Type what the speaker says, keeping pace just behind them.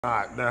All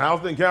right, the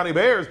Houston County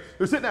Bears,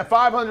 they're sitting at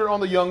 500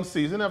 on the young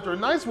season after a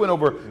nice win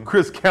over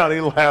Chris County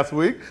last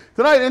week.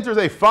 Tonight enters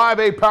a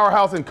 5A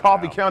powerhouse in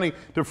Coffee County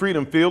to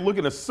Freedom Field,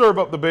 looking to serve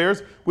up the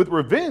Bears with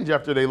revenge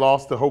after they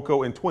lost to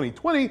Hoko in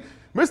 2020.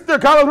 Mr.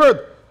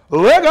 Collinsworth,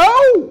 let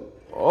go!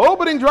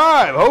 Opening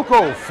drive,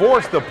 Hoko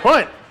forced the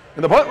punt,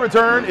 and the punt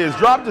return is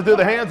dropped into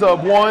the hands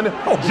of one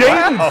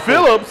Jaden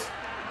Phillips.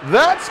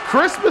 That's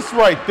Christmas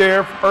right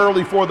there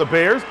early for the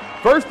Bears.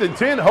 1st and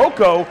 10,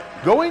 Hoko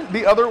going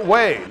the other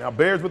way. Now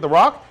Bears with the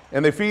rock,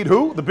 and they feed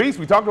who? The beast.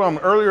 We talked about him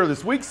earlier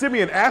this week,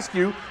 Simeon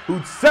Askew,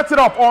 who sets it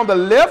off on the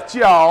left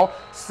y'all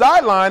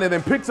sideline and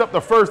then picks up the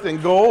 1st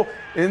and goal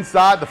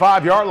inside the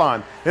 5-yard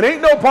line. It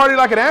ain't no party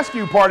like an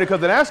Askew party,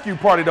 because an Askew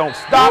party don't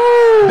stop.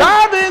 Woo!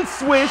 Dive in,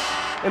 swish,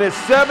 and it's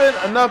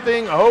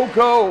 7-0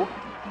 Hoko.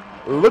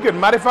 Looking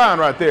mighty fine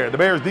right there. The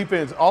Bears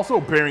defense also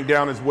bearing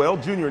down as well.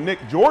 Junior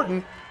Nick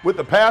Jordan with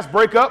the pass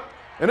breakup.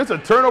 And it's a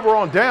turnover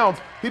on downs.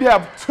 He'd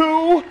have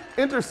 2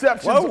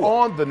 interceptions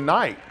on the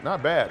night.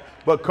 Not bad.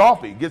 But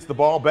Coffee gets the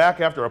ball back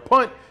after a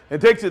punt and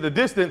takes it the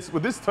distance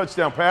with this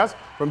touchdown pass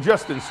from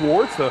Justin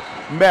Swartz to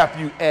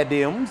Matthew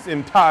Adams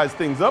and ties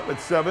things up at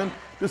 7-7.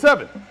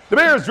 The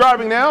Bears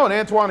driving now, and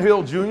Antoine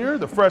Hill Jr.,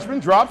 the freshman,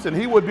 drops, and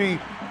he would be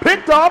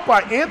picked off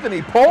by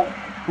Anthony Polk,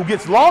 who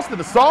gets lost in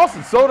the sauce,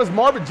 and so does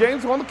Marvin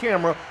James on the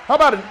camera. How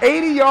about an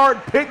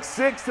 80-yard pick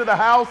six to the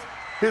house?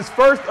 His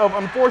first of,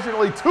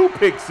 unfortunately, 2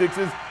 pick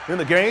sixes in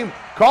the game.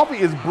 Coffee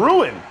is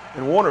brewing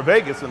in Warner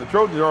Vegas, and the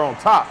Trojans are on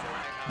top.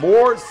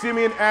 More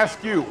Simeon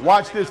Askew.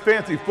 Watch this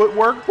fancy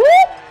footwork. Woo!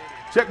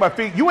 Check my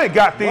feet. You ain't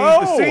got these.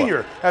 Whoa. The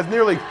senior has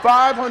nearly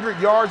 500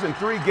 yards in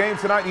 3 games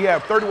tonight. He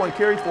had 31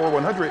 carries for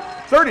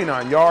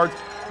 139 yards.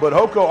 But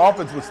Hoko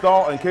offense was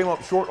stalled and came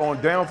up short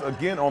on downs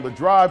again on the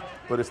drive.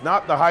 But it's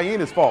not the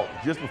Hyenas' fault.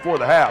 Just before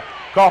the half,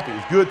 Coffee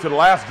is good to the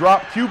last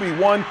drop.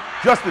 QB1,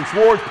 Justin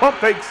Swartz, pump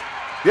fakes.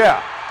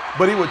 Yeah.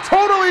 But he would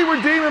totally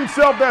redeem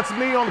himself. That's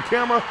me on the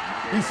camera.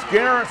 He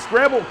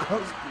scrambled,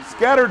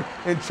 scattered,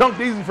 and chunked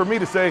easy for me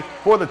to say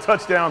for the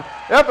touchdown.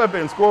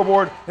 FFN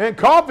scoreboard, and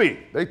Coffee,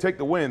 they take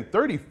the win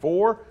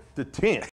 34-10.